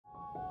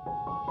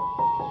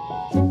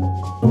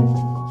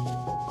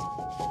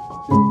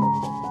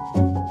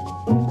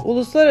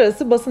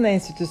Uluslararası Basın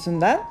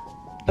Enstitüsü'nden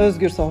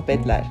Özgür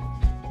Sohbetler.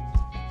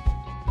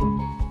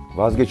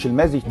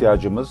 Vazgeçilmez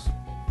ihtiyacımız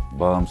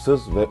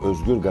bağımsız ve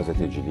özgür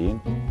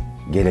gazeteciliğin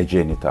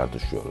geleceğini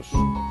tartışıyoruz.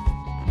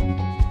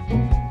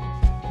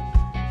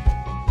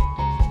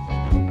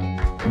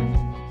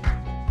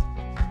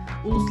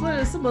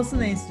 Uluslararası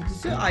Basın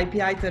Enstitüsü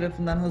IPI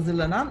tarafından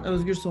hazırlanan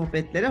Özgür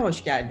Sohbetlere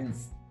hoş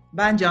geldiniz.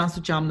 Ben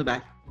Cansu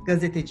Çamlıbel,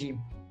 gazeteciyim.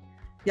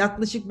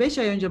 Yaklaşık 5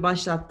 ay önce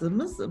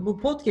başlattığımız bu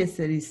podcast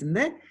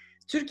serisinde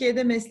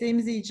Türkiye'de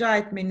mesleğimizi icra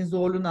etmenin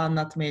zorluğunu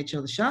anlatmaya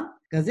çalışan,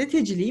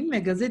 gazeteciliğin ve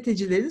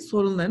gazetecilerin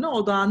sorunlarını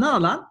odağına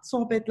alan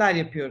sohbetler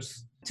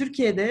yapıyoruz.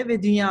 Türkiye'de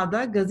ve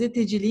dünyada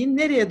gazeteciliğin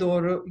nereye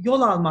doğru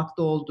yol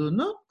almakta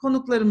olduğunu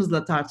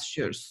konuklarımızla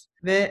tartışıyoruz.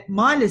 Ve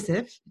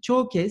maalesef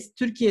çoğu kez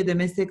Türkiye'de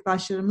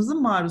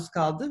meslektaşlarımızın maruz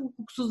kaldığı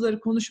hukuksuzları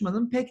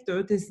konuşmanın pek de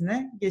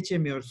ötesine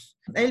geçemiyoruz.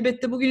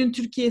 Elbette bugünün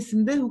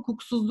Türkiye'sinde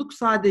hukuksuzluk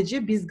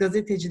sadece biz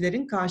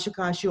gazetecilerin karşı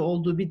karşıya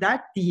olduğu bir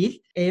dert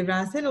değil.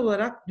 Evrensel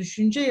olarak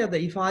düşünce ya da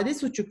ifade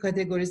suçu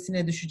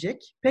kategorisine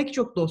düşecek pek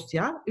çok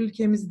dosya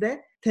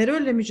ülkemizde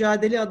terörle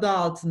mücadele adı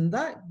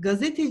altında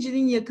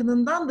gazetecinin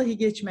yakınından dahi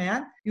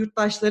geçmeyen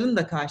yurttaşların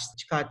da karşı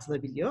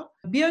çıkartılabiliyor.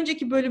 Bir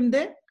önceki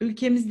bölümde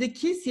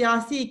ülkemizdeki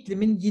siyasi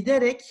iklimin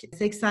giderek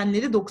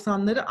 80'leri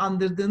 90'ları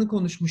andırdığını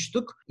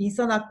konuşmuştuk.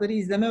 İnsan Hakları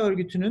İzleme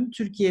Örgütü'nün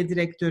Türkiye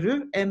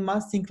direktörü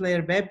Emma Sinclair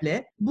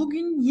Webb'le.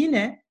 Bugün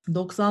yine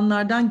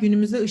 90'lardan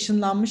günümüze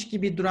ışınlanmış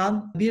gibi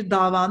duran bir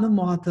davanın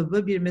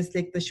muhatabı bir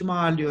meslektaşımı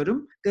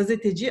ağırlıyorum.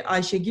 Gazeteci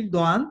Ayşegül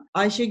Doğan.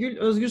 Ayşegül,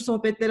 Özgür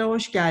Sohbetlere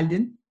hoş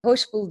geldin.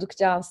 Hoş bulduk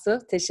Cansu,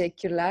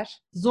 teşekkürler.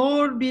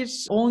 Zor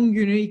bir 10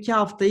 günü, 2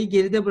 haftayı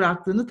geride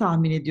bıraktığını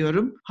tahmin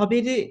ediyorum.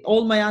 Haberi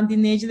olmayan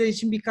dinleyiciler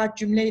için birkaç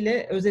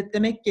cümleyle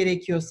özetlemek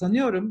gerekiyor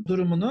sanıyorum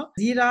durumunu.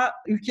 Zira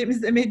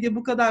ülkemizde medya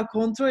bu kadar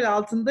kontrol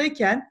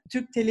altındayken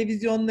Türk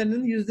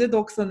televizyonlarının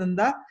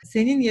 %90'ında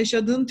senin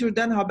yaşadığın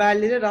türden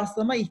haberlere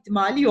rastlama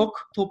ihtimali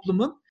yok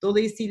toplumun.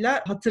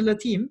 Dolayısıyla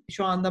hatırlatayım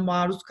şu anda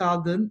maruz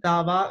kaldığın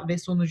dava ve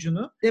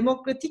sonucunu.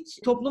 Demokratik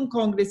Toplum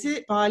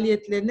Kongresi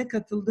faaliyetlerine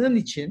katıldığın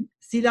için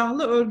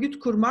silahlı örgüt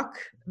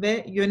kurmak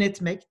ve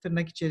yönetmek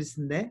tırnak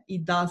içerisinde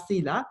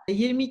iddiasıyla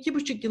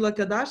 22,5 yıla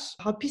kadar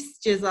hapis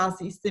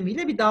cezası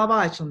istemiyle bir dava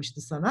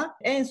açılmıştı sana.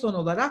 En son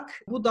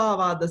olarak bu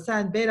davada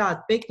sen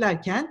beraat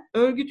beklerken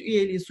örgüt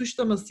üyeliği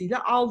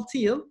suçlamasıyla 6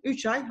 yıl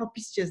 3 ay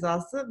hapis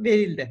cezası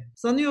verildi.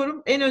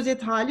 Sanıyorum en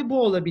özet hali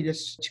bu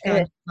olabilir.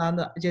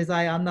 Çıkartılan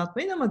cezayı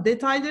anlatmayın ama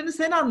detaylarını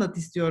sen anlat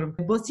istiyorum.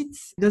 Basit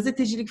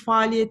gazetecilik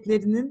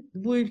faaliyetlerinin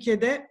bu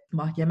ülkede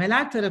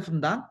mahkemeler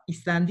tarafından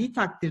istendiği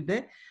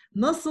takdirde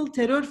nasıl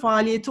terör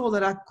faaliyeti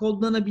olarak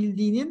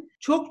kodlanabildiğinin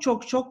çok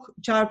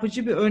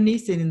çarpıcı bir örneği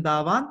senin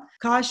davan.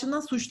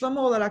 Karşına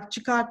suçlama olarak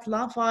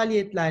çıkartılan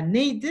faaliyetler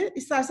neydi?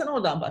 İstersen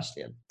oradan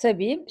başlayalım.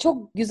 Tabii,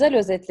 çok güzel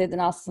özetledin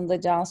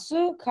aslında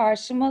Cansu.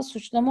 Karşıma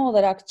suçlama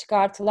olarak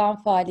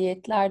çıkartılan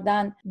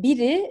faaliyetlerden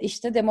biri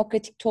işte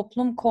Demokratik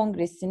Toplum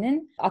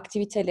Kongresi'nin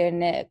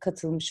aktivitelerine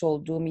katılmış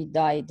olduğum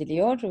iddia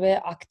ediliyor ve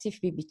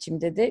aktif bir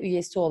biçimde de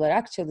üyesi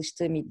olarak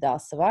çalıştığım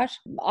iddiası var.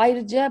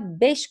 Ayrıca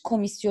 5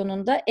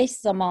 komisyonunda eş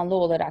zamanlı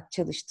olarak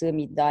çalıştığım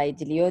iddia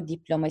ediliyor.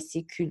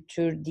 Diplomasi,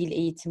 kültür, dil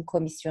eğitim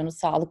komisyonu,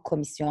 sağlık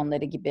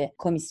komisyonları gibi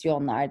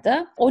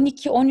komisyonlarda.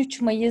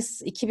 12-13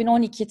 Mayıs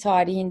 2012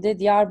 tarihinde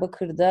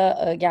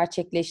Diyarbakır'da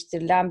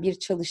gerçekleştirilen bir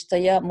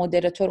çalıştaya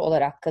moderatör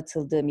olarak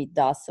katıldığım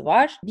iddiası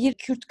var. Bir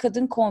Kürt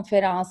kadın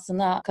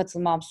konferansına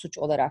katılmam suç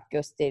olarak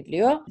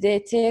gösteriliyor.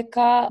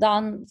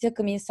 DTK'dan bir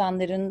takım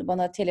insanların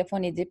bana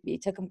telefon edip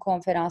bir takım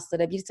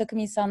konferanslara, bir takım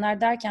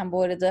insanlar derken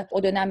bu arada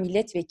o dönem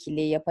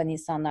milletvekilliği yapan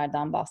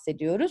insanlardan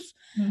bahsediyoruz.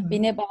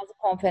 Beni bazı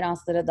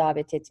konferanslara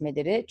davet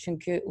etmeleri,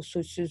 çünkü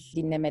usulsüz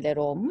dinlemeler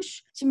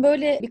olmuş. Şimdi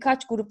böyle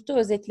birkaç grupta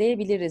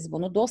özetleyebiliriz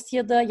bunu.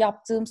 Dosyada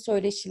yaptığım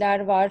söyleşiler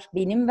var,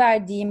 benim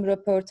verdiğim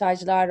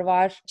röportajlar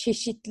var,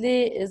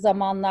 çeşitli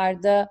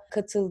zamanlarda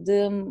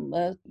katıldığım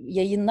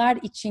yayınlar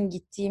için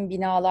gittiğim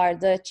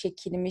binalarda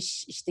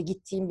çekilmiş, işte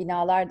gittiğim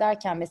binalar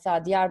derken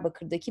mesela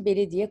Diyarbakır'daki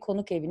belediye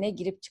konuk evine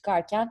girip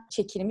çıkarken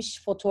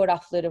çekilmiş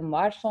fotoğraflarım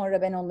var.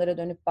 Sonra ben onlara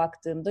dönüp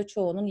baktığımda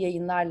çoğunun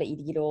yayınlarla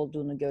ilgili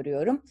olduğunu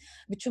görüyorum.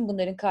 Bütün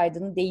bunların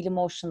kaydını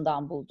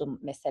Dailymotion'dan buldum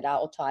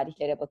mesela, o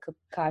tarihlere bakıp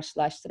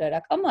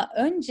karşılaştırarak. Ama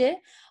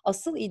önce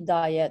asıl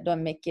iddiaya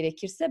dönmek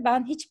gerekirse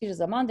ben hiçbir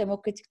zaman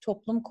Demokratik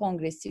Toplum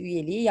Kongresi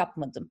üyeliği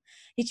yapmadım.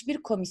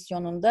 Hiçbir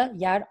komisyonunda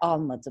yer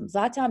almadım.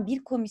 Zaten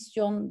bir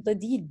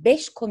komisyonda değil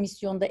 5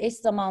 komisyonda eş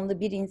zamanlı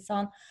bir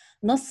insan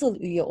nasıl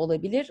üye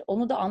olabilir?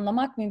 Onu da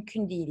anlamak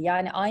mümkün değil.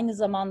 Yani aynı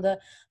zamanda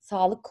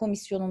sağlık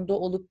komisyonunda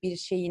olup bir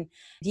şeyin,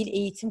 dil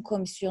eğitim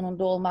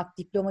komisyonunda olmak,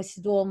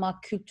 diplomaside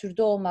olmak,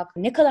 kültürde olmak,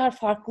 ne kadar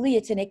farklı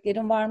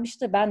yeteneklerim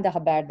varmış da ben de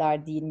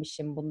haberdar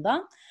değilmişim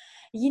bundan.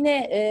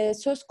 Yine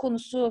söz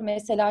konusu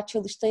mesela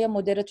Çalıştay'a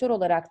moderatör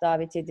olarak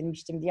davet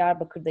edilmiştim.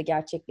 Diyarbakır'da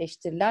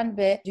gerçekleştirilen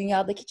ve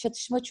dünyadaki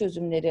çatışma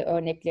çözümleri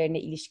örneklerine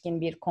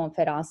ilişkin bir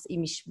konferans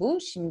imiş bu.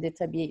 Şimdi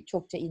tabii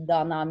çokça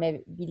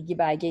iddianame, bilgi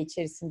belge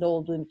içerisinde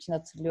olduğum için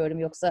hatırlıyorum.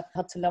 Yoksa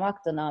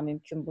hatırlamak da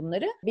namümkün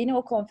bunları. Beni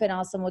o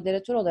konferansa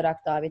moderatör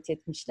olarak davet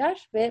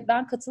etmişler ve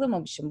ben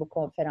katılamamışım bu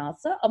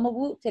konferansa. Ama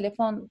bu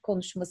telefon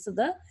konuşması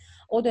da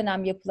o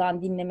dönem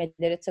yapılan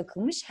dinlemelere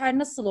takılmış. Her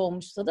nasıl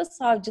olmuşsa da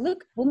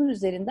savcılık bunun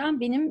üzerinden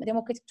benim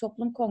Demokratik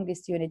Toplum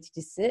Kongresi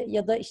yöneticisi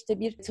ya da işte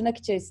bir tırnak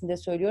içerisinde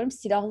söylüyorum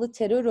silahlı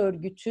terör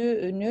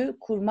örgütünü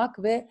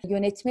kurmak ve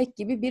yönetmek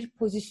gibi bir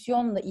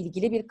pozisyonla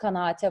ilgili bir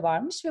kanaate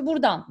varmış ve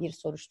buradan bir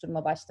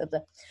soruşturma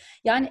başladı.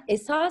 Yani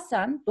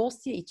esasen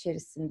dosya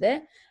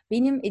içerisinde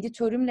benim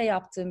editörümle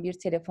yaptığım bir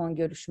telefon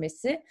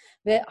görüşmesi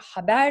ve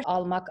haber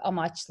almak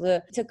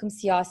amaçlı bir takım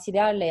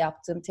siyasilerle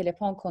yaptığım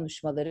telefon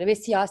konuşmaları ve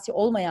siyasi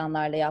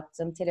olmayanlarla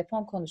yaptığım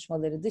telefon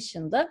konuşmaları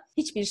dışında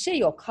hiçbir şey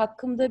yok.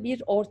 Hakkımda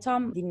bir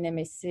ortam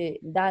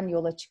dinlemesinden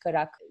yola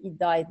çıkarak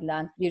iddia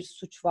edilen bir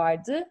suç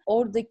vardı.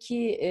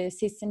 Oradaki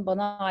sesin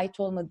bana ait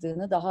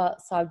olmadığını daha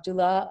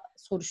savcılığa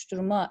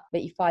soruşturma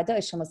ve ifade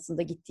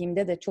aşamasında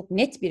gittiğimde de çok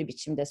net bir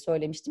biçimde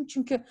söylemiştim.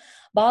 Çünkü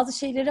bazı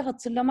şeyleri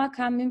hatırlamak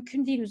hem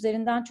mümkün değil,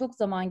 üzerinden çok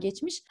zaman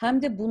geçmiş,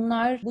 hem de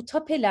bu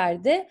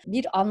tapelerde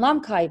bir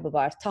anlam kaybı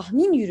var.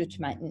 Tahmin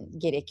yürütmen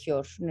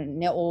gerekiyor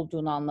ne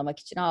olduğunu anlamak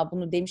için.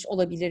 Bunu demiş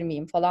olabilir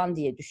miyim falan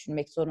diye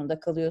düşünmek zorunda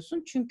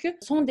kalıyorsun. Çünkü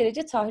son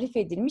derece tahrif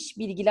edilmiş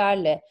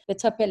bilgilerle ve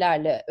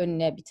tapelerle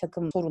önüne bir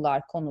takım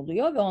sorular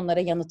konuluyor ve onlara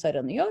yanıt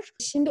aranıyor.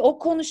 Şimdi o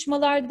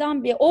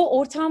konuşmalardan o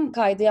ortam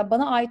kaydı, ya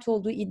bana ait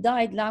olduğu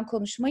iddia edilen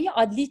konuşmayı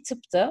adli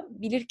tıpta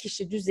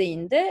bilirkişi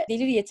düzeyinde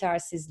delil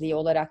yetersizliği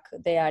olarak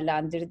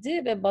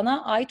değerlendirdi ve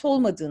bana ait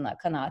olmadığına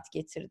kanaat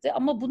getirdi.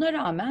 Ama buna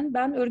rağmen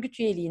ben örgüt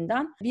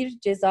üyeliğinden bir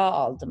ceza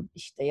aldım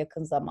işte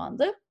yakın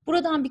zamanda.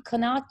 Buradan bir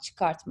kanaat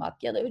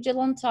çıkartmak ya da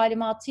Öcalan'ın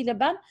talimatıyla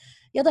ben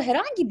ya da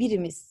herhangi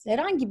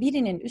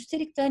birinin,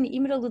 üstelik de hani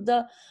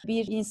İmralı'da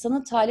bir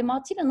insanın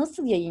talimatıyla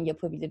nasıl yayın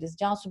yapabiliriz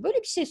Cansu?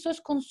 Böyle bir şey söz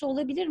konusu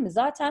olabilir mi?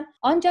 Zaten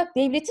ancak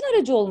devletin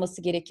aracı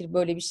olması gerekir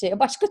böyle bir şeye.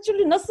 Başka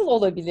türlü nasıl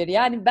olabilir?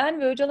 Yani ben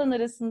ve Öcalan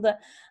arasında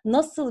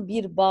nasıl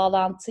bir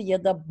bağlantı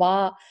ya da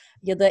bağ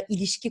ya da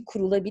ilişki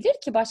kurulabilir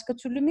ki? Başka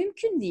türlü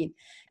mümkün değil.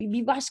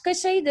 Bir başka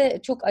şey de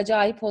çok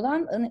acayip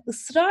olan, hani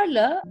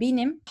ısrarla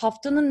benim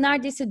haftanın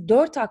neredeyse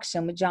 4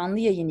 akşamı canlı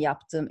yayın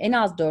yaptığım, en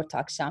az 4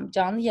 akşam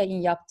canlı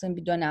yayın yaptığım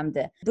bir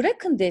dönemde,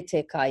 bırakın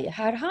DTK'yı,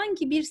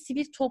 herhangi bir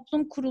sivil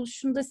toplum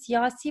kuruluşunda,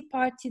 siyasi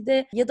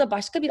partide ya da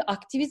başka bir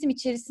aktivizm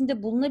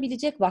içerisinde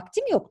bulunabilecek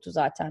vaktim yoktu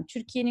zaten.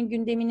 Türkiye'nin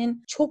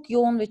gündeminin çok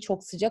yoğun ve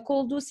çok sıcak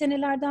olduğu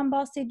senelerden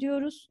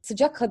bahsediyoruz.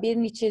 Sıcak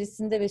haberin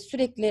içerisinde ve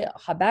sürekli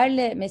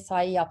haberle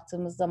mesai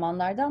yaptığımız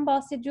zamanlardan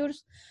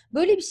bahsediyoruz.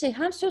 Böyle bir şey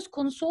hem söz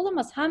konusu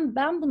olamaz, hem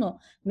ben bunu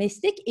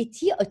meslek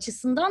etiği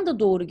açısından da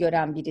doğru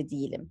gören biri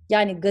değilim.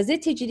 Yani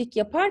gazetecilik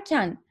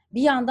yaparken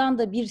bir yandan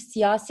da bir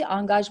siyasi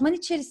angajman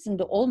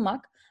içerisinde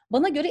olmak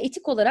bana göre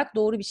etik olarak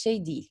doğru bir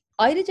şey değil.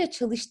 Ayrıca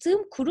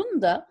çalıştığım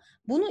kurum da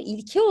bunu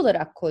ilke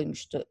olarak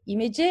koymuştu.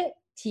 İmece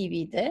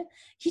TV'de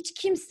hiç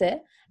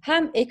kimse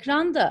hem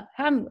ekranda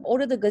hem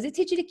orada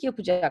gazetecilik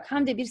yapacak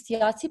hem de bir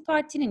siyasi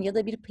partinin ya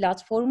da bir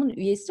platformun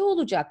üyesi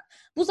olacak.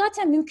 Bu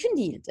zaten mümkün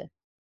değildi.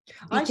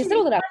 İlkesel Ayşe,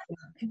 olarak.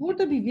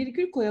 burada bir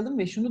virgül koyalım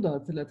ve şunu da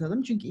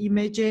hatırlatalım. Çünkü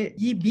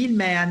İMC'yi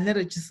bilmeyenler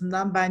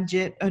açısından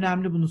bence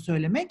önemli bunu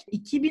söylemek.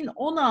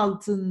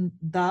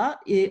 2016'da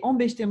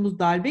 15 Temmuz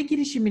darbe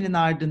girişiminin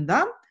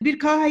ardından bir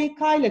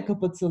KHK ile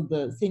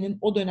kapatıldı senin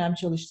o dönem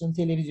çalıştığın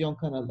televizyon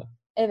kanalı.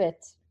 Evet,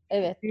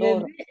 evet,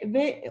 doğru.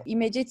 Ve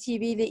İmece TV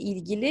ile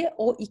ilgili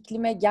o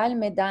iklime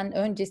gelmeden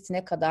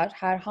öncesine kadar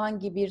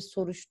herhangi bir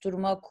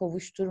soruşturma,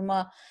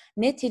 kovuşturma,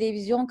 ne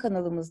televizyon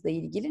kanalımızla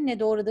ilgili ne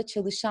de orada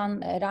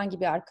çalışan herhangi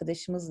bir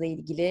arkadaşımızla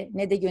ilgili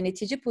ne de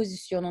yönetici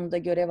pozisyonunda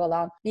görev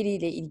alan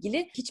biriyle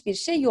ilgili hiçbir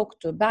şey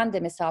yoktu. Ben de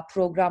mesela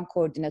program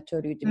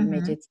koordinatörüydüm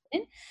İmece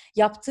TV'nin.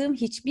 Yaptığım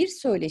hiçbir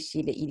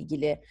söyleşiyle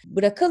ilgili,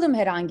 bırakalım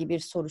herhangi bir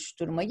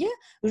soruşturmayı,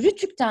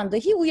 Rütük'ten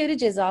dahi uyarı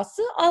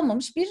cezası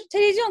almamış bir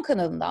televizyon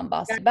kanalından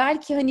bahsediyorum.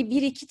 Belki hani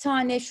bir iki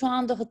tane şu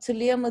anda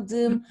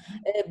hatırlayamadığım,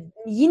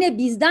 yine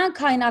bizden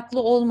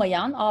kaynaklı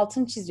olmayan,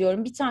 altını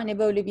çiziyorum, bir tane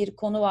böyle bir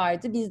konu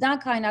vardı. Bizden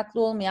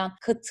kaynaklı olmayan,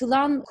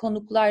 katılan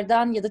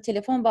konuklardan ya da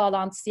telefon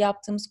bağlantısı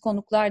yaptığımız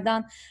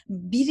konuklardan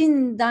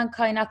birinden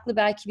kaynaklı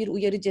belki bir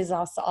uyarı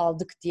cezası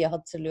aldık diye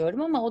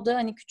hatırlıyorum, ama o da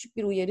hani küçük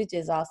bir uyarı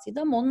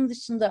cezasıydı, ama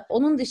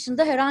onun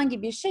dışında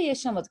herhangi bir şey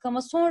yaşamadık.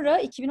 Ama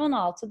sonra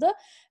 2016'da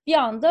bir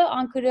anda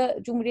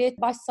Ankara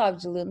Cumhuriyet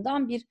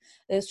Başsavcılığından bir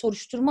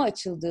soruşturma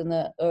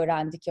açıldığını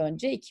öğrendik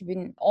önce.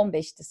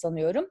 2015'te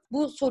sanıyorum.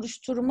 Bu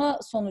soruşturma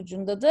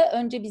sonucunda da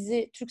önce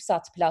bizi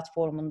TürkSat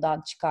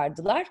platformundan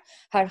çıkardılar.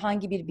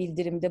 Herhangi bir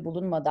bildirimde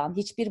bulunmadan,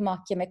 hiçbir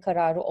mahkeme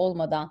kararı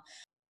olmadan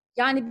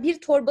Yani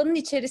bir torbanın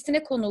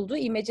içerisine konuldu.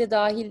 İmece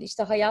dahil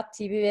işte Hayat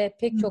TV ve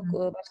pek çok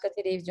başka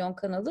televizyon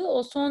kanalı.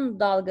 O son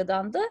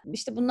dalgadan da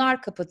işte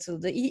bunlar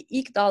kapatıldı.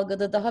 İlk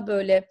dalgada daha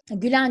böyle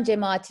Gülen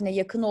cemaatine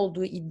yakın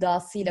olduğu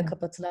iddiasıyla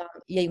kapatılan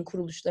yayın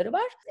kuruluşları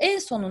var. En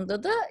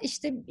sonunda da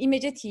işte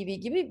İmece TV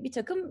gibi bir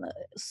takım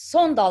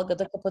son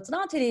dalgada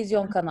kapatılan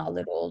televizyon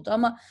kanalları oldu.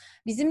 Ama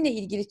bizimle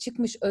ilgili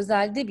çıkmış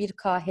özelde bir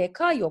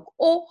KHK yok.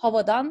 O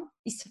havadan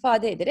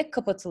istifade ederek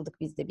kapatıldık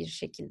biz de bir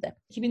şekilde.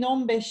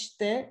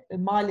 2015'te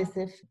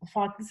maalesef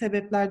farklı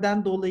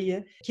sebeplerden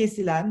dolayı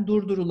kesilen,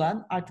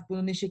 durdurulan, artık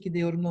bunu ne şekilde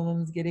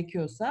yorumlamamız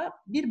gerekiyorsa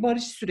bir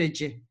barış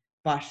süreci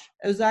var.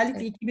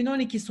 Özellikle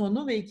 2012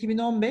 sonu ve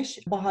 2015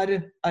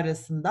 baharı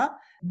arasında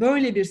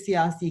böyle bir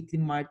siyasi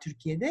iklim var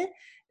Türkiye'de.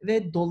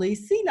 Ve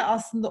dolayısıyla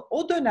aslında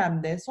o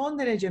dönemde son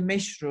derece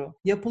meşru,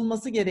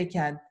 yapılması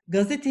gereken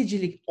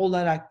gazetecilik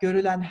olarak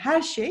görülen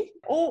her şey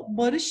o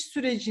barış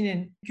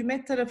sürecinin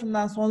hükümet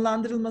tarafından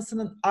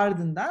sonlandırılmasının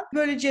ardından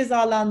böyle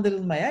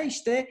cezalandırılmaya,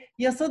 işte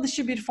yasa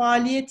dışı bir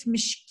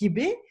faaliyetmiş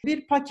gibi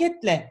bir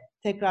paketle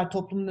tekrar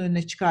toplumun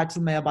önüne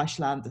çıkartılmaya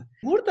başlandı.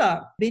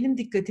 Burada benim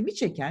dikkatimi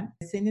çeken,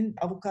 senin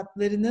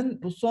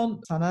avukatlarının bu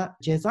son sana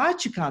ceza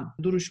çıkan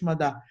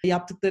duruşmada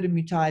yaptıkları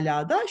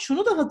mütalada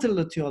şunu da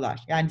hatırlatıyorlar.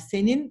 Yani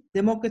senin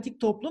Demokratik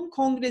Toplum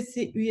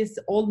Kongresi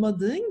üyesi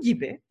olmadığın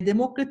gibi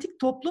Demokratik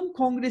Toplum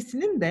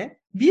Kongresi'nin de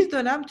bir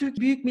dönem Türk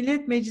Büyük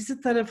Millet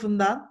Meclisi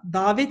tarafından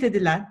davet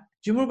edilen,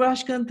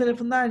 Cumhurbaşkanı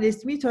tarafından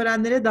resmi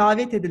törenlere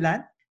davet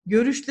edilen,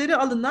 görüşleri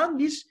alınan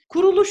bir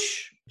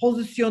kuruluş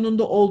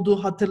pozisyonunda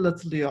olduğu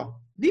hatırlatılıyor.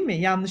 Değil mi?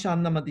 Yanlış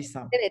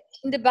anlamadıysam. Evet,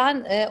 şimdi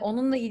ben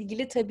onunla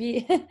ilgili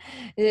tabii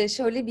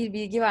şöyle bir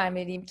bilgi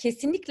vermeliyim.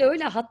 Kesinlikle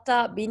öyle.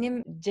 Hatta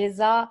benim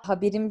ceza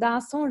haberimden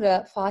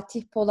sonra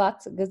Fatih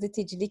Polat,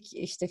 gazetecilik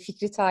işte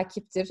fikri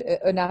takiptir,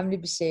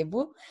 önemli bir şey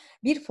bu.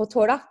 Bir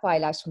fotoğraf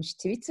paylaşmış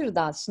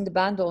Twitter'dan. Şimdi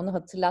ben de onu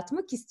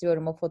hatırlatmak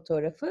istiyorum o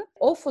fotoğrafı.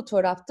 O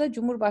fotoğrafta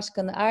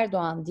Cumhurbaşkanı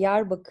Erdoğan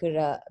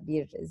Diyarbakır'a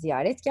bir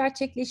ziyaret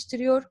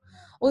gerçekleştiriyor.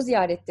 O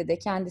ziyarette de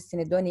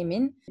kendisini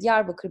dönemin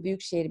Diyarbakır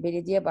Büyükşehir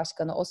Belediye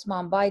Başkanı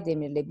Osman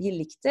Baydemir'le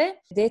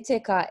birlikte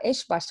DTK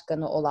eş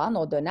başkanı olan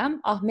o dönem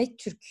Ahmet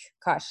Türk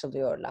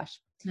karşılıyorlar.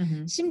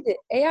 Şimdi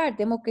eğer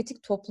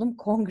Demokratik Toplum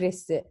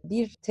Kongresi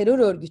bir terör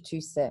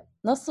örgütüyse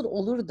nasıl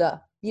olur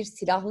da bir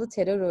silahlı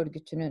terör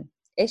örgütünün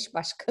eş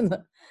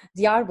başkanı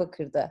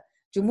Diyarbakır'da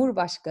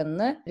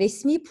Cumhurbaşkanını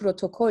resmi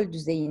protokol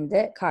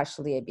düzeyinde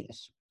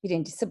karşılayabilir?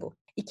 Birincisi bu.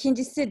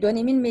 İkincisi,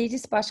 dönemin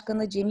Meclis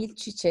Başkanı Cemil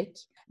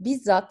Çiçek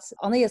bizzat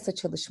anayasa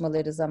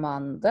çalışmaları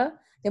zamanında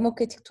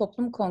Demokratik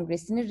Toplum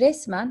Kongresi'ni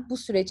resmen bu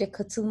sürece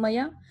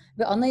katılmaya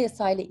ve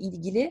anayasayla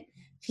ilgili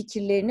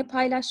fikirlerini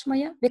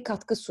paylaşmaya ve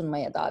katkı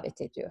sunmaya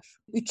davet ediyor.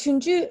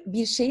 Üçüncü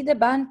bir şeyi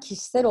de ben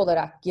kişisel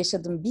olarak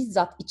yaşadım,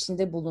 bizzat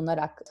içinde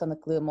bulunarak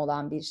tanıklığım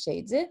olan bir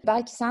şeydi.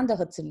 Belki sen de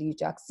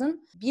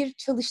hatırlayacaksın. Bir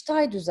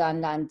çalıştay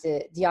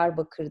düzenlendi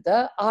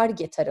Diyarbakır'da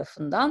Ar-Ge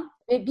tarafından.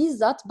 Ve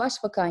bizzat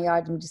Başbakan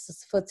Yardımcısı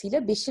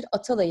sıfatıyla Beşir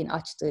Atalay'ın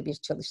açtığı bir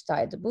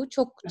çalıştaydı bu.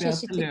 Çok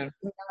çeşitli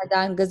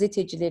kesimlerden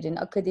gazetecilerin,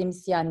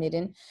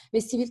 akademisyenlerin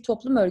ve sivil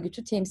toplum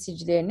örgütü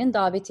temsilcilerinin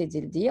davet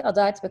edildiği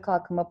Adalet ve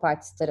Kalkınma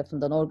Partisi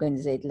tarafından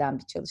organize edilen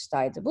bir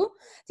çalıştaydı bu.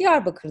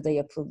 Diyarbakır'da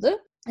yapıldı.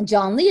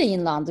 Canlı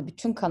yayınlandı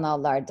bütün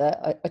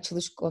kanallarda,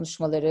 açılış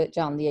konuşmaları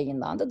canlı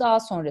yayınlandı. Daha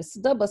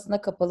sonrası da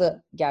basına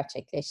kapalı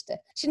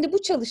gerçekleşti. Şimdi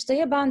bu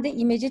çalıştaya ben de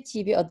İmece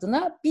TV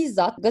adına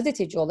bizzat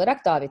gazeteci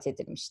olarak davet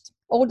edilmiştim.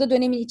 Orada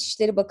dönemin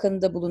İçişleri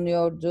Bakanı da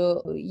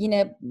bulunuyordu.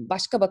 Yine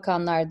başka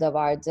bakanlar da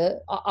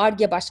vardı.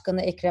 Ar-Ge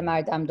Başkanı Ekrem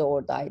Erdem de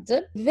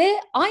oradaydı. Ve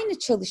aynı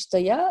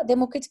çalıştaya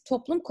Demokratik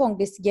Toplum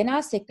Kongresi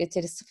Genel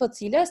Sekreteri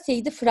sıfatıyla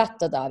Seydi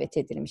Fırat da davet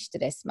edilmişti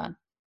resmen.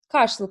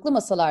 Karşılıklı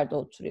masalarda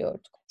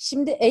oturuyorduk.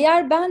 Şimdi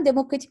eğer ben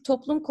Demokratik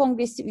Toplum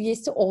Kongresi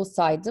üyesi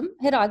olsaydım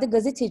herhalde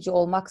gazeteci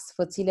olmak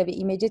sıfatıyla ve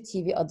İmece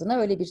TV adına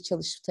öyle bir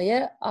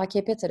çalıştaya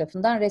AKP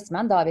tarafından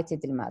resmen davet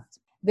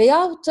edilmezdim.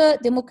 Veyahut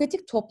da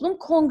Demokratik Toplum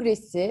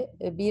Kongresi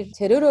bir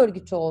terör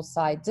örgütü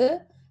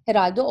olsaydı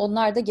herhalde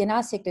onlar da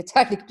genel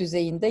sekreterlik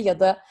düzeyinde ya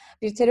da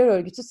bir terör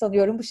örgütü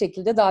sanıyorum bu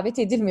şekilde davet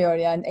edilmiyor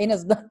yani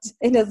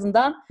en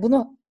azından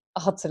bunu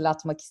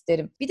hatırlatmak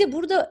isterim. Bir de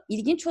burada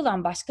ilginç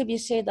olan başka bir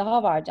şey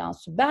daha var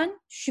Cansu. Ben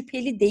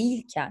şüpheli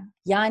değilken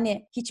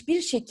yani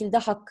hiçbir şekilde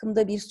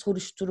hakkımda bir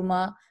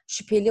soruşturma,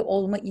 şüpheli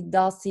olma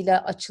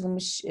iddiasıyla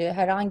açılmış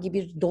herhangi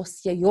bir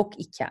dosya yok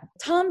iken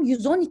tam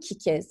 112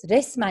 kez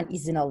resmen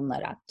izin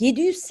alınarak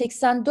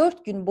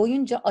 784 gün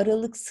boyunca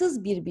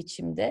aralıksız bir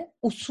biçimde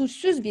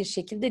usulsüz bir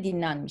şekilde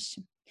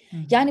dinlenmişim.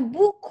 Yani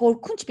bu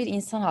korkunç bir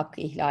insan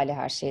hakkı ihlali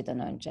her şeyden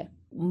önce.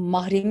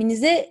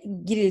 Mahreminize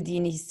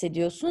girildiğini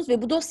hissediyorsunuz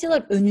ve bu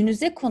dosyalar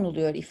önünüze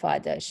konuluyor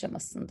ifade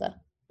aşamasında.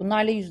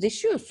 Bunlarla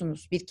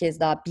yüzleşiyorsunuz bir kez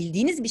daha.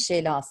 Bildiğiniz bir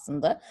şeyle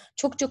aslında,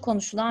 çokça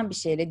konuşulan bir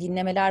şeyle.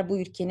 Dinlemeler bu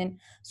ülkenin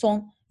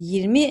son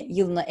 20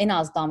 yılına en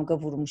az damga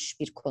vurmuş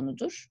bir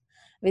konudur.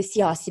 Ve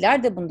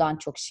siyasiler de bundan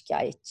çok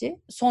şikayetçi.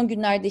 Son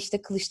günlerde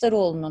işte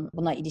Kılıçdaroğlu'nun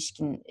buna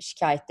ilişkin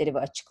şikayetleri ve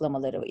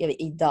açıklamaları ve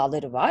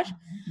iddiaları var.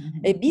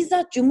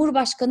 Bizzat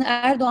Cumhurbaşkanı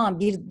Erdoğan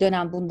bir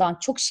dönem bundan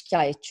çok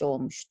şikayetçi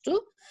olmuştu.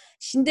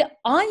 Şimdi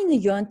aynı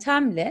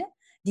yöntemle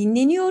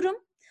dinleniyorum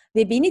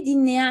ve beni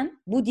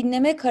dinleyen, bu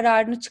dinleme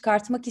kararını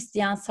çıkartmak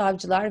isteyen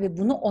savcılar ve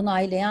bunu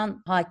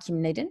onaylayan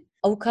hakimlerin,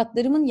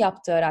 avukatlarımın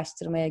yaptığı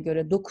araştırmaya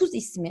göre 9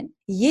 ismin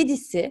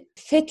 7'si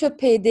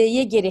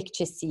FETÖ-PDY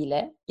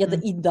gerekçesiyle ya da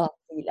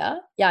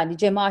iddiasıyla, yani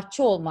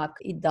cemaatçi olmak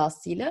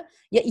iddiasıyla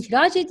ya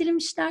ihraç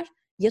edilmişler,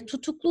 ya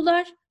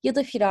tutuklular ya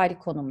da firari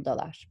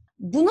konumdalar.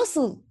 Bu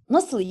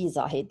nasıl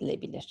izah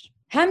edilebilir?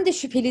 Hem de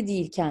şüpheli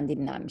değilken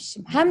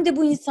dinlenmişim. Hem de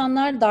bu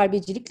insanlar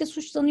darbecilikle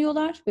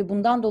suçlanıyorlar ve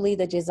bundan dolayı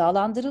da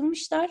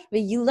cezalandırılmışlar ve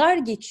yıllar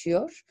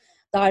geçiyor.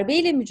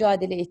 Darbeyle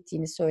mücadele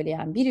ettiğini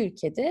söyleyen bir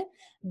ülkede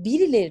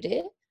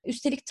birileri,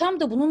 üstelik tam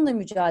da bununla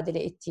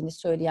mücadele ettiğini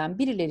söyleyen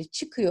birileri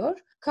çıkıyor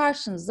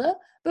karşınıza,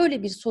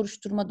 böyle bir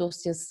soruşturma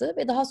dosyası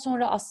ve daha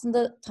sonra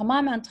aslında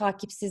tamamen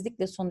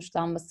takipsizlikle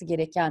sonuçlanması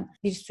gereken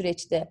bir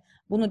süreçte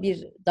bunu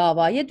bir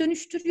davaya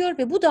dönüştürüyor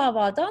ve bu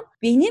davadan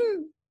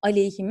benim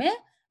aleyhime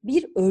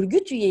bir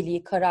örgüt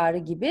üyeliği kararı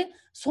gibi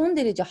son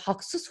derece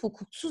haksız,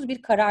 hukuksuz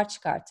bir karar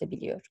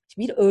çıkartabiliyor.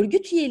 Bir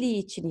örgüt üyeliği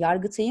için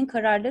Yargıtay'ın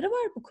kararları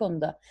var bu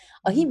konuda.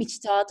 Ahim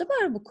içtihadı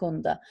var bu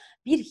konuda.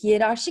 Bir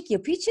hiyerarşik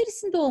yapı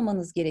içerisinde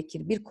olmanız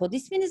gerekir. Bir kod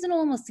isminizin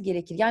olması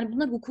gerekir. Yani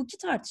bunlar hukuki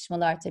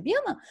tartışmalar tabii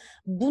ama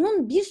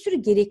bunun bir sürü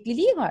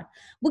gerekliliği var.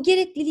 Bu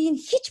gerekliliğin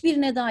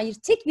hiçbirine dair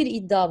tek bir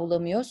iddia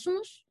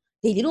bulamıyorsunuz.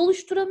 Delil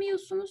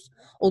oluşturamıyorsunuz.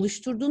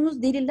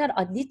 Oluşturduğunuz deliller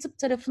adli tıp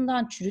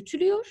tarafından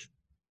çürütülüyor.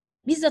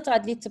 Bizzat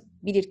adli tıp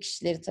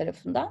bilirkişileri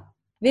tarafından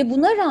ve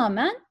buna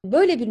rağmen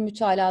böyle bir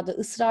mütalada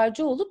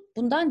ısrarcı olup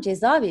bundan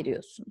ceza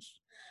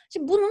veriyorsunuz.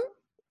 Şimdi bunun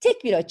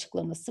tek bir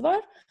açıklaması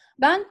var.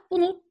 Ben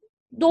bunu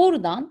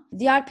doğrudan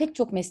diğer pek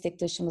çok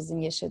meslektaşımızın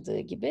yaşadığı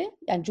gibi,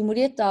 yani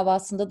Cumhuriyet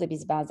davasında da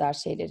biz benzer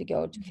şeyleri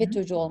gördük.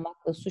 FETÖ'cü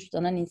olmakla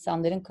suçlanan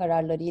insanların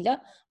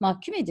kararlarıyla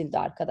mahkum edildi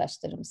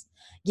arkadaşlarımız.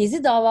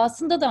 Gezi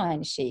davasında da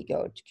aynı şeyi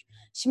gördük.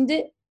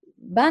 Şimdi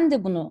ben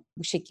de bunu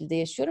bu şekilde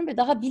yaşıyorum ve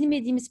daha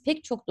bilmediğimiz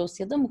pek çok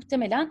dosyada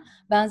muhtemelen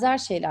benzer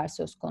şeyler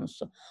söz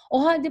konusu.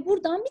 O halde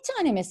buradan bir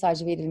tane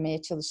mesaj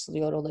verilmeye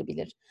çalışılıyor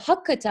olabilir.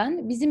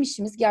 Hakikaten bizim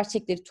işimiz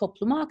gerçekleri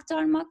topluma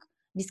aktarmak.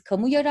 Biz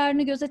kamu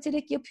yararını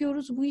gözeterek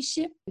yapıyoruz bu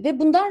işi ve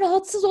bundan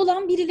rahatsız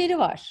olan birileri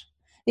var.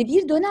 Ve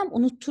bir dönem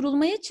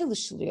unutturulmaya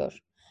çalışılıyor.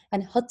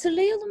 Hani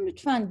hatırlayalım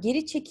lütfen,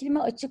 geri çekilme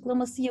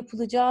açıklaması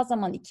yapılacağı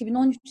zaman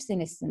 2013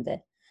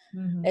 senesinde.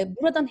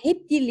 Buradan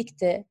hep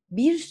birlikte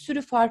bir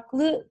sürü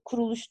farklı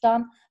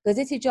kuruluştan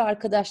gazeteci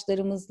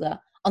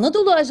arkadaşlarımızla,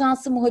 Anadolu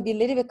Ajansı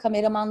muhabirleri ve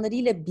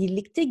kameramanlarıyla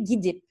birlikte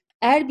gidip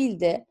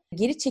Erbil'de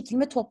geri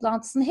çekilme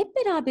toplantısını hep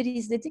beraber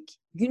izledik.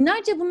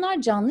 Günlerce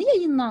bunlar canlı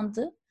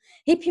yayınlandı.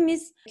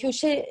 Hepimiz,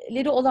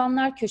 köşeleri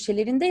olanlar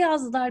köşelerinde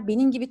yazdılar.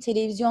 Benim gibi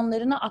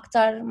televizyonlarına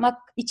aktarmak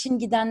için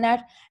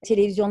gidenler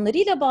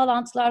televizyonlarıyla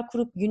bağlantılar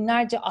kurup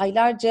günlerce,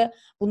 aylarca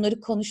bunları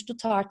konuştu,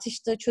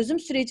 tartıştı. Çözüm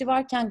süreci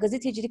varken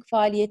gazetecilik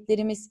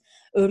faaliyetlerimiz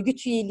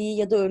örgüt üyeliği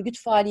ya da örgüt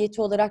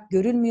faaliyeti olarak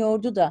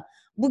görülmüyordu da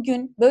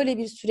bugün böyle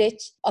bir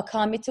süreç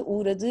akamete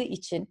uğradığı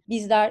için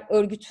bizler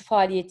örgüt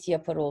faaliyeti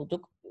yapar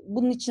olduk.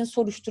 Bunun için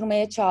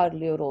soruşturmaya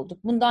çağrılıyor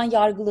olduk. Bundan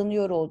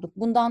yargılanıyor olduk.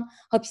 Bundan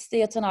hapiste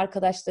yatan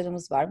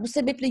arkadaşlarımız var. Bu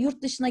sebeple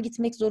yurt dışına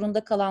gitmek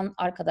zorunda kalan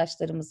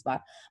arkadaşlarımız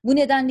var. Bu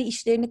nedenle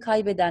işlerini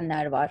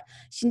kaybedenler var.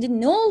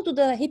 Şimdi ne oldu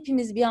da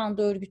hepimiz bir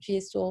anda örgüt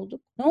üyesi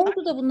olduk? Ne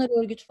oldu da bunlar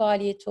örgüt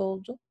faaliyeti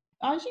oldu?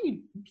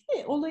 Ayşegül, bir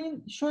de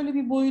olayın şöyle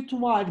bir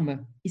boyutu var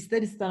mı?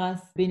 İster istemez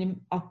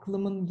benim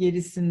aklımın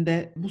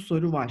gerisinde bu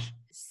soru var.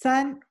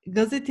 Sen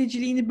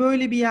gazeteciliğini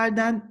böyle bir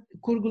yerden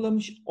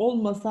kurgulamış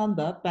olmasan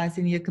da, ben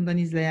seni yakından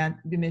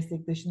izleyen bir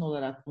meslektaşın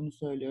olarak bunu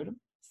söylüyorum.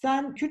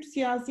 Sen Kürt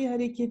siyasi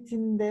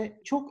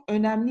hareketinde çok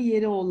önemli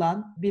yeri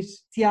olan bir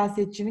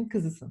siyasetçinin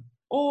kızısın.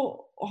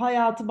 O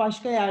hayatı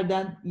başka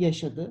yerden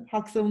yaşadı.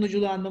 Hak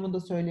savunuculuğu anlamında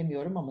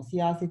söylemiyorum ama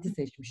siyaseti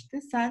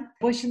seçmişti. Sen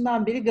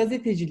başından beri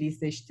gazeteciliği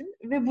seçtin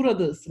ve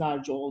burada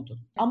ısrarcı oldun.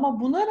 Ama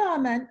buna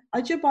rağmen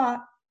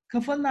acaba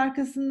kafanın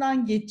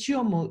arkasından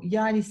geçiyor mu?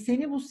 Yani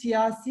seni bu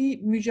siyasi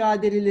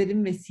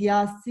mücadelelerin ve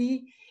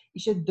siyasi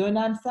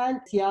dönemsel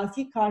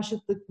siyasi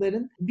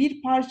karşıtlıkların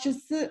bir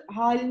parçası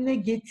haline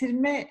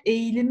getirme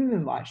eğilimi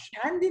mi var?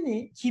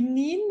 Kendini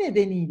kimliğin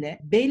nedeniyle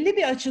belli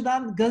bir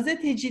açıdan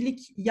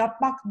gazetecilik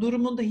yapmak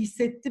durumunda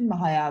hissettin mi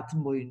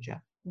hayatın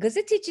boyunca?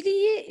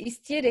 Gazeteciliği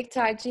isteyerek,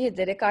 tercih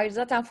ederek, ayrıca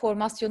zaten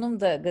formasyonum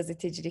da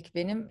gazetecilik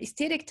benim.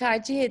 İsteyerek,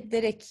 tercih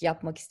ederek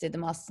yapmak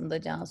istedim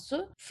aslında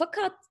Cansu.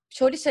 Fakat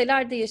şöyle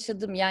şeyler de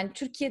yaşadım. Yani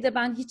Türkiye'de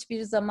ben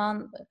hiçbir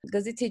zaman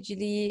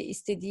gazeteciliği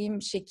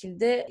istediğim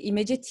şekilde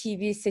İmece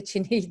TV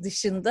seçeneği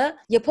dışında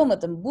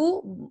yapamadım.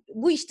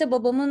 Bu işte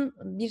babamın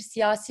bir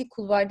siyasi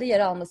kulvarda yer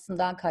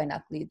almasından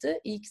kaynaklıydı.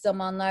 İlk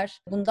zamanlar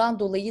bundan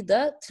dolayı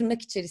da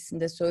tırnak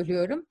içerisinde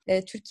söylüyorum.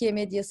 Türkiye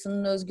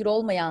medyasının özgür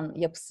olmayan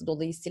yapısı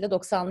dolayısıyla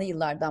 90'lı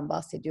yıllardan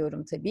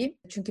bahsediyorum tabii.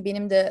 Çünkü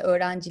benim de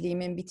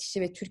öğrenciliğimin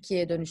bitişi ve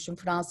Türkiye'ye dönüşüm,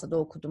 Fransa'da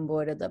okudum bu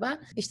arada ben.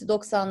 İşte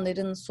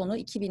 90'ların sonu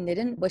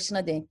 2000'lerin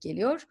başına denk denk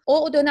geliyor.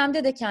 O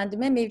dönemde de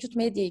kendime mevcut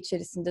medya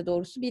içerisinde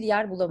doğrusu bir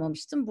yer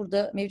bulamamıştım.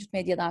 Burada mevcut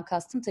medyadan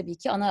kastım tabii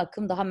ki ana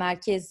akım, daha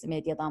merkez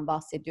medyadan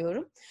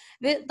bahsediyorum.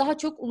 Ve daha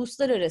çok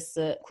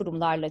uluslararası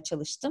kurumlarla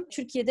çalıştım.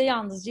 Türkiye'de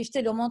yalnızca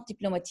işte Le Monde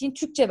Diplomatik'in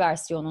Türkçe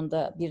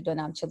versiyonunda bir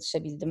dönem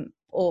çalışabildim.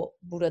 O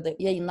burada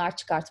yayınlar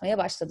çıkartmaya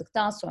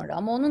başladıktan sonra.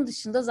 Ama onun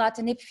dışında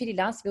zaten hep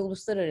freelance ve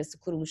uluslararası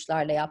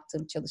kuruluşlarla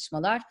yaptığım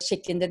çalışmalar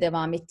şeklinde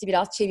devam etti.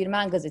 Biraz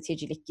çevirmen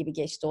gazetecilik gibi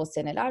geçti o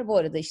seneler. Bu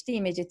arada işte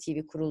İmece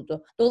TV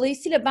kuruldu.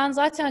 Dolayısıyla ben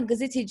zaten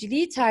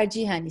gazeteciliği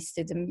tercihen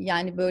istedim.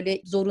 Yani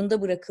böyle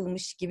zorunda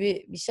bırakılmış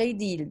gibi bir şey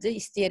değildi.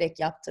 İsteyerek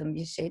yaptığım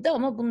bir şeydi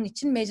ama bunun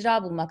için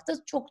mecra bulmakta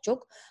çok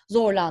çok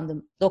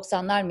zorlandım.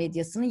 90'lar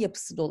medyasının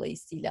yapısı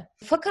dolayısıyla.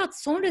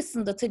 Fakat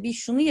sonrasında tabii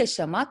şunu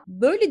yaşamak,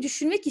 böyle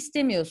düşünmek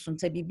istemiyorsun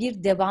tabii.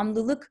 Bir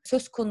devamlılık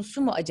söz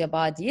konusu mu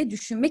acaba diye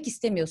düşünmek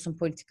istemiyorsun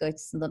politika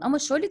açısından. Ama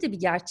şöyle de bir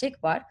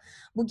gerçek var.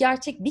 Bu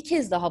gerçek bir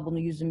kez daha bunu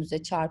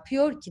yüzümüze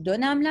çarpıyor ki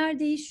dönemler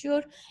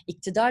değişiyor,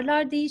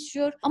 iktidarlar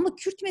değişiyor. Ama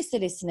Kürt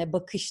meselesine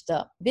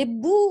bakışta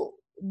ve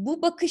bu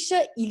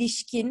bakışa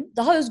ilişkin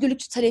daha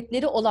özgürlükçü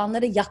talepleri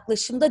olanlara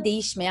yaklaşımda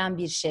değişmeyen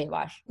bir şey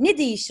var. Ne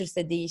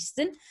değişirse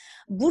değişsin,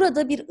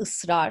 burada bir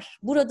ısrar,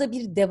 burada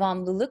bir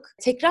devamlılık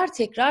tekrar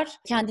tekrar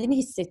kendini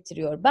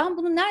hissettiriyor. Ben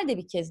bunu nerede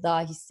bir kez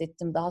daha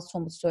hissettim, daha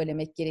somut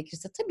söylemek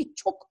gerekirse? Tabii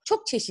çok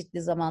çok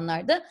çeşitli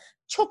zamanlarda,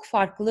 çok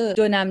farklı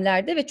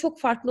dönemlerde ve çok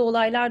farklı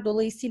olaylar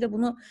dolayısıyla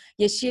bunu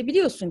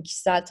yaşayabiliyorsun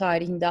kişisel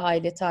tarihinde,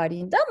 aile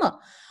tarihinde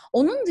ama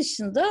onun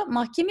dışında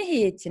mahkeme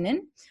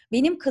heyetinin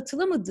benim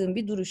katılamadığım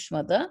bir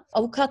duruşmada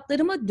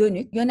avukatlarıma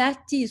dönük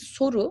yönelttiği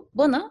soru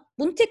bana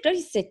bunu tekrar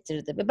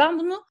hissettirdi ve ben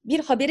bunu bir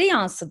habere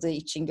yansıdığı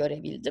için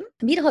görebildim.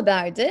 Bir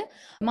haberde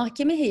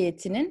mahkeme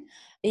heyetinin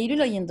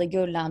Eylül ayında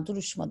görülen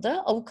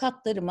duruşmada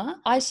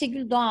avukatlarıma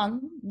Ayşegül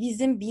Doğan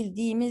bizim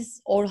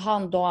bildiğimiz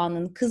Orhan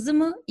Doğan'ın kızı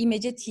mı,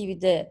 İmece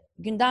TV'de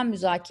gündem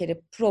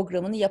müzakere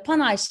programını yapan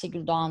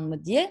Ayşegül Doğan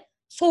mı diye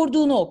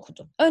sorduğunu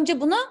okudum.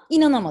 Önce buna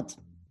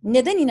inanamadım.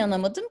 Neden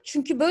inanamadım?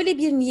 Çünkü böyle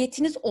bir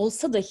niyetiniz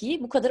olsa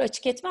dahi bu kadar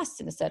açık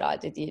etmezsiniz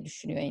herhalde diye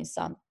düşünüyor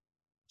insan.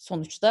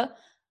 Sonuçta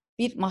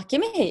bir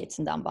mahkeme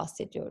heyetinden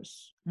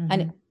bahsediyoruz. Hı hı.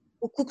 Hani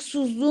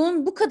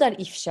hukuksuzluğun bu kadar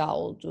ifşa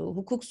olduğu,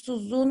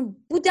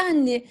 hukuksuzluğun bu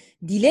denli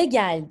dile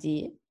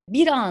geldiği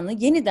bir anı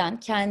yeniden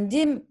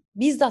kendim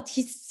bizzat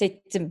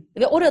hissettim.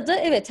 Ve orada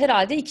evet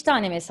herhalde 2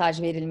 tane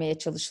mesaj verilmeye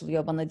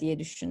çalışılıyor bana diye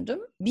düşündüm.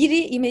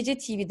 Biri İmece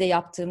TV'de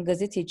yaptığım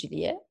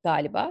gazeteciliğe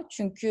galiba.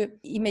 Çünkü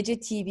İmece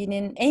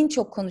TV'nin en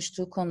çok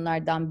konuştuğu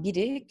konulardan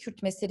biri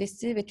Kürt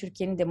meselesi ve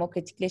Türkiye'nin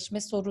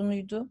demokratikleşme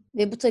sorunuydu.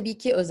 Ve bu tabii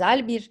ki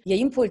özel bir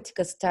yayın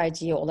politikası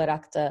tercihi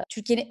olarak da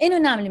Türkiye'nin en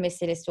önemli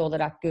meselesi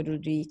olarak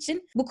görüldüğü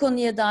için bu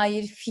konuya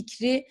dair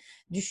fikri,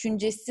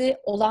 düşüncesi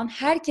olan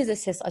herkese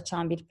ses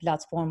açan bir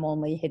platform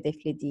olmayı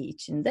hedeflediği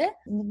için de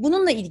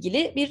bununla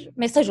ilgili bir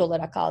mesaj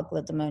olarak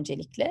algıladım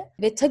öncelikle.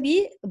 Ve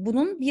tabii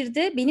bunun bir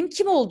de benim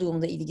kim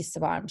olduğumla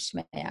ilgisi varmış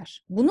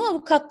meğer. Bunu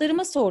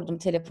avukatlarıma sordum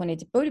telefon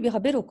edip, böyle bir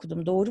haber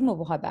okudum, doğru mu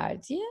bu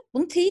haber diye.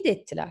 Bunu teyit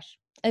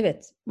ettiler.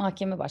 Evet,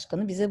 mahkeme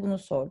başkanı bize bunu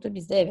sordu.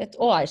 Biz de evet,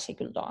 o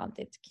Ayşegül Doğan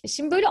dedik.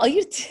 Şimdi böyle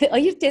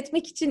ayırt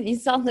etmek için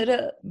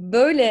insanlara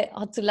böyle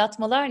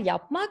hatırlatmalar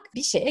yapmak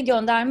bir şeye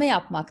gönderme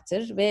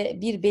yapmaktır ve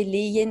bir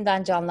belleği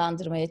yeniden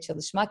canlandırmaya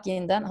çalışmak,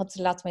 yeniden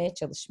hatırlatmaya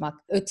çalışmak.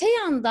 Öte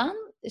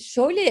yandan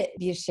şöyle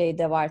bir şey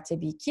de var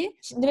tabii ki.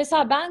 Şimdi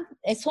mesela ben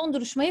son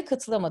duruşmaya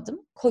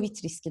katılamadım.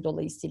 Covid riski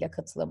dolayısıyla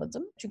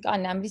katılamadım. Çünkü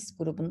annem risk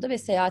grubunda ve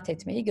seyahat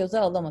etmeyi göze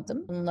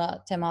alamadım.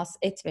 Bununla temas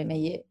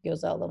etmemeyi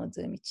göze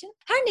alamadığım için.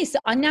 Her neyse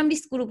annem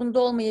risk grubunda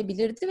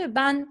olmayabilirdi ve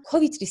ben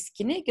Covid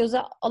riskini göze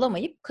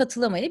alamayıp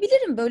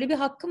katılamayabilirim. Böyle bir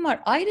hakkım var.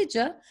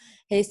 Ayrıca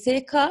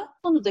HSK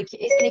konudaki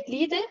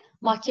esnekliği de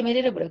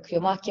mahkemelere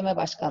bırakıyor, mahkeme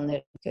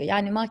başkanları bırakıyor.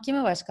 Yani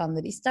mahkeme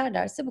başkanları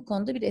isterlerse bu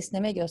konuda bir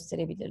esneme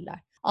gösterebilirler.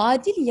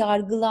 Adil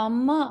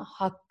yargılanma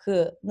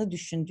hakkını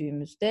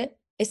düşündüğümüzde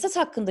esas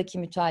hakkındaki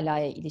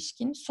mütalaya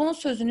ilişkin son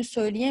sözünü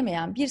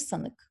söyleyemeyen bir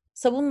sanık,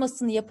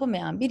 savunmasını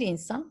yapamayan bir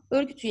insan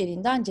örgüt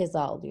üyeliğinden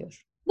ceza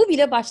alıyor. Bu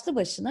bile başlı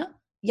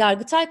başına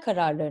Yargıtay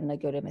kararlarına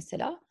göre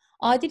mesela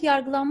adil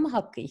yargılanma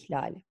hakkı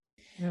ihlali.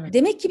 Evet.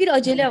 Demek ki bir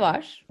acele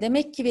var.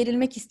 Demek ki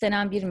verilmek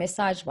istenen bir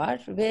mesaj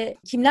var ve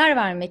kimler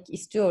vermek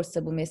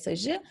istiyorsa bu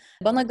mesajı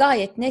bana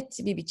gayet net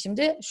bir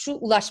biçimde şu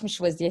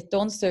ulaşmış vaziyette,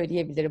 onu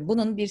söyleyebilirim.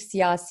 Bunun bir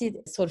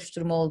siyasi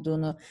soruşturma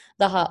olduğunu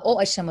daha o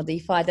aşamada,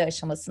 ifade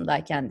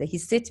aşamasındayken de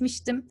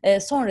hissetmiştim.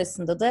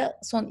 Sonrasında da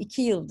son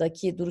 2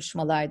 yıldaki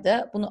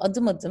duruşmalarda bunu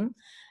adım adım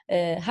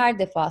her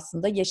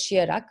defasında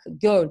yaşayarak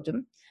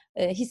gördüm,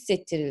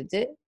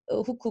 hissettirildi.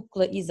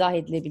 Hukukla izah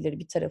edilebilir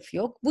bir tarafı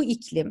yok. Bu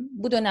iklim,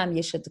 bu dönem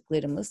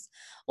yaşadıklarımız,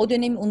 o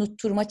dönemi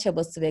unutturma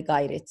çabası ve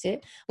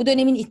gayreti, bu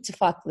dönemin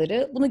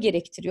ittifakları bunu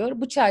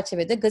gerektiriyor. Bu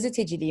çerçevede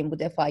gazeteciliğin bu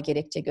defa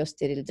gerekçe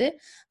gösterildi.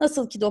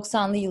 Nasıl ki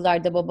 90'lı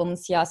yıllarda babamın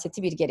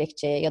siyaseti bir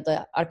gerekçeye ya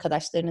da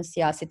arkadaşlarının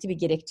siyaseti bir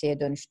gerekçeye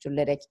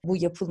dönüştürülerek bu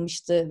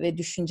yapılmıştı ve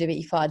düşünce ve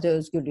ifade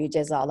özgürlüğü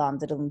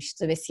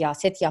cezalandırılmıştı ve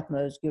siyaset yapma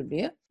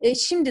özgürlüğü.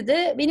 Şimdi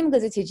de benim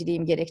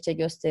gazeteciliğim gerekçe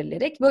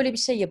gösterilerek böyle bir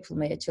şey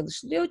yapılmaya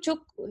çalışılıyor. Çok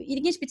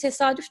ilginç bir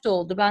tesadüf de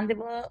oldu. Ben de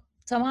bunu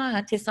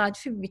tamamen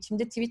tesadüfi bir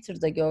biçimde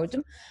Twitter'da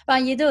gördüm. Ben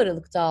 7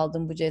 Aralık'ta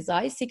aldım bu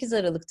cezayı. 8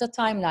 Aralık'ta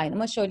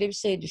timeline'ıma şöyle bir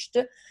şey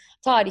düştü.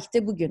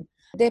 Tarihte bugün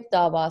DEP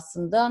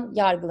davasından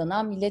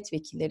yargılanan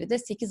milletvekilleri de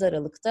 8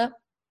 Aralık'ta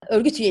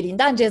örgüt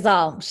üyeliğinden ceza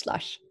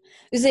almışlar.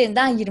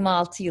 Üzerinden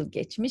 26 yıl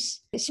geçmiş.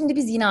 Şimdi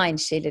biz yine aynı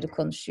şeyleri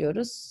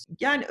konuşuyoruz.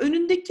 Yani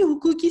önündeki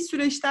hukuki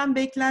süreçten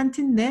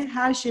beklentin ne?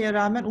 Her şeye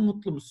rağmen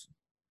umutlu musun?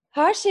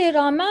 Her şeye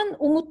rağmen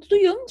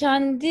umutluyum.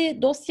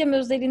 Kendi dosyam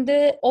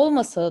özelinde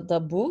olmasa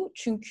da bu.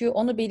 Çünkü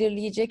onu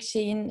belirleyecek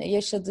şeyin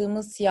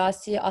yaşadığımız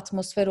siyasi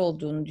atmosfer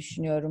olduğunu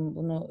düşünüyorum.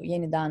 Bunu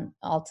yeniden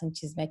altını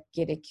çizmek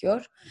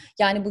gerekiyor.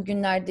 Yani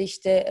bugünlerde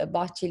işte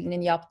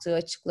Bahçeli'nin yaptığı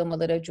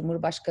açıklamalara,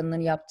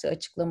 Cumhurbaşkanı'nın yaptığı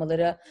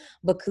açıklamalara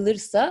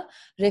bakılırsa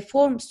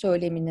reform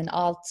söyleminin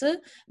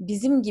altı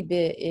bizim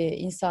gibi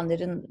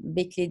insanların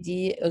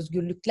beklediği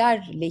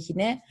özgürlükler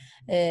lehine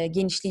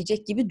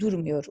genişleyecek gibi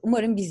durmuyor.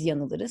 Umarım biz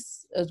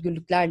yanılırız.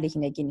 Özgürlükler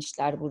lehine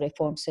genişler bu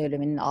reform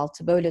söyleminin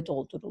altı böyle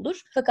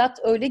doldurulur. Fakat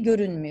öyle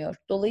görünmüyor.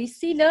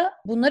 Dolayısıyla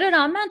bunlara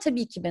rağmen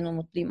tabii ki ben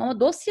umutluyum ama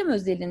dosyam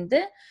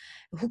özelinde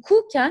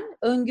hukuken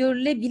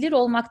öngörülebilir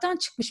olmaktan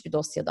çıkmış bir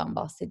dosyadan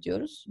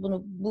bahsediyoruz.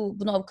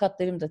 Bunu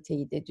avukatlarım da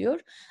teyit ediyor.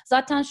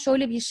 Zaten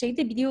şöyle bir şey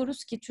de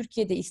biliyoruz ki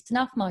Türkiye'de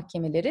istinaf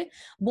mahkemeleri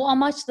bu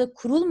amaçla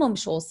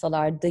kurulmamış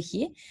olsalar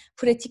dahi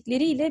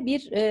pratikleriyle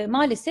bir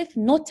maalesef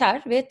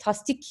noter ve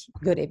tasdik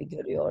görevi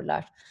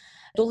görüyorlar.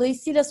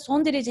 Dolayısıyla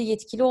son derece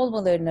yetkili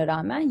olmalarına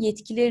rağmen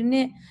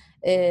yetkilerini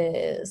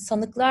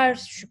sanıklar,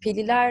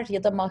 şüpheliler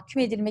ya da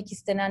mahkum edilmek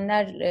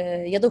istenenler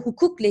ya da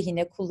hukuk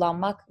lehine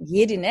kullanmak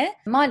yerine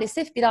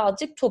maalesef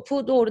birazcık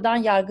topu doğrudan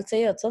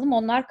Yargıtay'a atalım,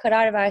 onlar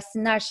karar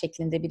versinler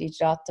şeklinde bir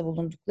icraatta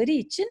bulundukları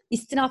için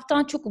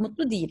istinaftan çok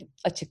umutlu değilim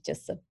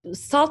açıkçası.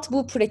 Salt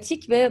bu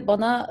pratik ve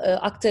bana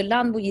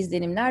aktarılan bu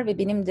izlenimler ve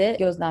benim de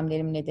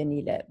gözlemlerim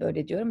nedeniyle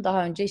böyle diyorum.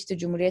 Daha önce işte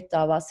Cumhuriyet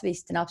davası ve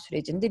istinaf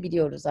sürecinde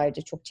biliyoruz,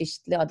 ayrıca çok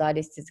çeşitli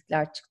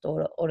adaletsizlikler çıktı.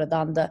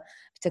 Oradan da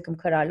bir takım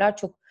kararlar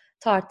çok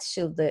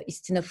tartışıldı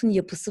istinafın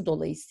yapısı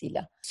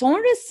dolayısıyla.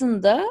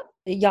 Sonrasında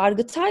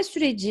Yargıtay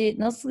süreci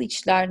nasıl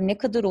işler, ne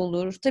kadar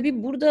olur?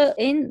 Tabii burada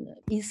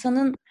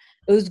insanın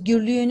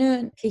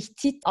özgürlüğünün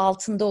tehdit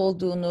altında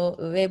olduğunu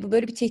ve bu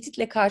böyle bir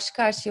tehditle karşı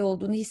karşıya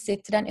olduğunu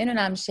hissettiren en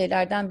önemli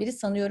şeylerden biri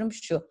sanıyorum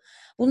şu.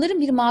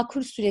 Bunların bir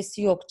makul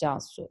süresi yok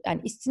Cansu.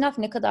 Yani istinaf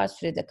ne kadar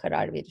sürede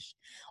karar verir?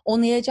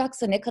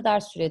 Onayacaksa ne kadar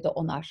sürede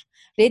onar?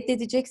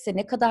 Reddedecekse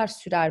ne kadar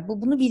sürer?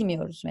 Bunu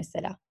bilmiyoruz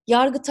mesela.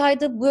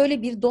 Yargıtay'da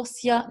böyle bir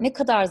dosya ne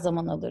kadar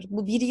zaman alır?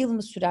 Bu 1 yıl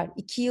mı sürer?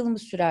 2 yıl mı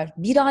sürer?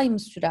 1 ay mı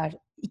sürer?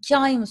 2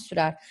 ay mı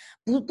sürer?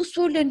 Bu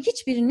soruların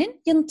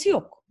hiçbirinin yanıtı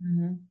yok.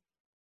 Hı.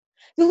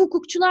 Ve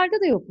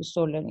hukukçularda da yok bu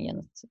soruların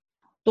yanıtı.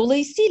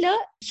 Dolayısıyla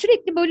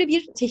sürekli böyle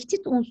bir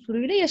tehdit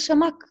unsuruyla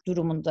yaşamak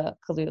durumunda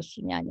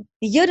kalıyorsun yani.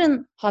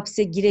 Yarın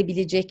hapse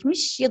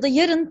girebilecekmiş ya da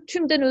yarın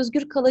tümden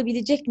özgür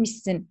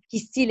kalabilecekmişsin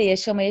hissiyle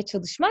yaşamaya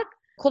çalışmak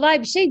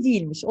kolay bir şey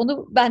değilmiş.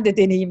 Onu ben de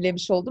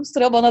deneyimlemiş oldum.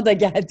 Sıra bana da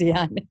geldi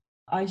yani.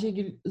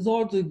 Ayşegül,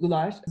 zor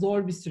duygular,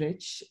 zor bir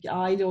süreç.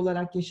 Aile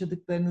olarak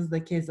yaşadıklarınız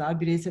da keza,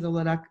 bireysel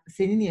olarak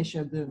senin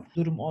yaşadığın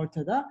durum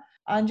ortada.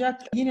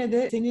 Ancak yine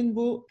de senin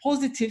bu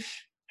pozitif,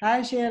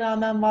 her şeye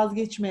rağmen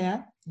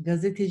vazgeçmeyen,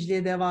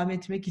 gazeteciliğe devam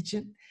etmek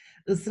için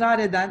ısrar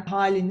eden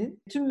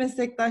halinin tüm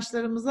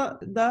meslektaşlarımıza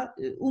da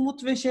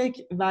umut ve şevk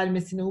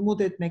vermesini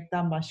umut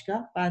etmekten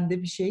başka ben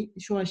de bir şey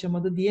şu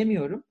aşamada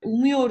diyemiyorum.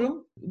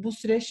 Umuyorum bu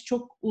süreç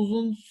çok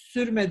uzun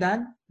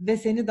sürmeden ve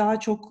seni daha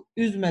çok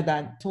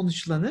üzmeden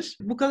sonuçlanır.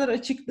 Bu kadar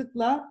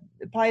açıklıkla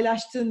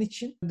paylaştığın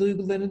için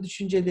duygularını,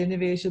 düşüncelerini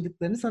ve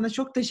yaşadıklarını sana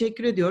çok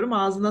teşekkür ediyorum.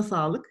 Ağzına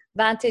sağlık.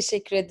 Ben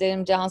teşekkür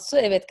ederim Cansu.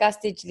 Evet,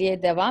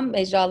 gazeteciliğe devam.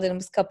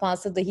 Mecralarımız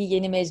kapansa dahi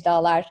yeni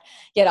mecralar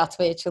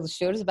yaratmaya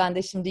çalışıyoruz. Ben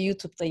de şimdi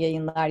YouTube'da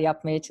yayınlar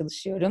yapmaya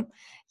çalışıyorum.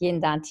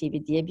 Yeniden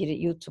TV diye bir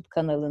YouTube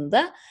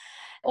kanalında.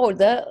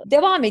 Orada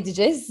devam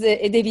edeceğiz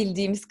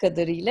edebildiğimiz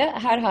kadarıyla.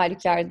 Her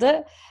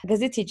halükarda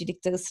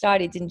gazetecilikte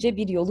ısrar edince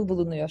bir yolu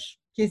bulunuyor.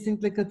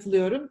 Kesinlikle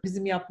katılıyorum.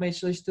 Bizim yapmaya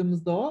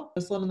çalıştığımız da o.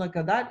 Sonuna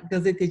kadar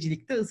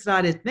gazetecilikte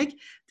ısrar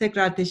etmek.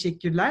 Tekrar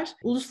teşekkürler.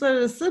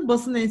 Uluslararası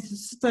Basın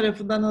Enstitüsü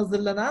tarafından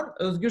hazırlanan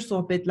Özgür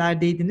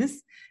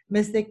Sohbetler'deydiniz.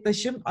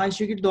 Meslektaşım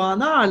Ayşegül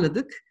Doğan'ı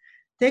ağırladık.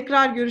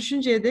 Tekrar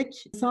görüşünceye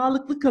dek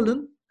sağlıklı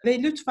kalın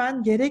ve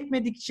lütfen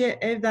gerekmedikçe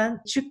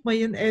evden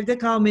çıkmayın, evde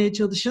kalmaya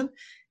çalışın.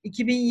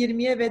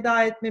 2020'ye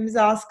veda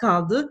etmemize az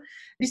kaldı.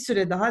 Bir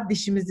süre daha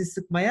dişimizi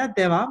sıkmaya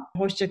devam.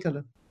 Hoşça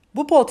kalın.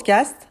 Bu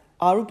podcast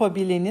Avrupa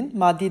Birliği'nin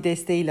maddi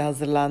desteğiyle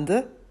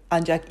hazırlandı.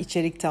 Ancak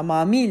içerik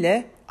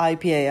tamamıyla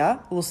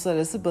IPA'ya,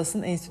 Uluslararası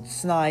Basın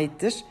Enstitüsü'ne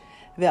aittir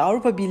ve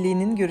Avrupa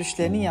Birliği'nin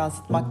görüşlerini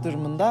yansıtmak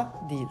durumunda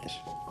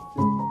değildir.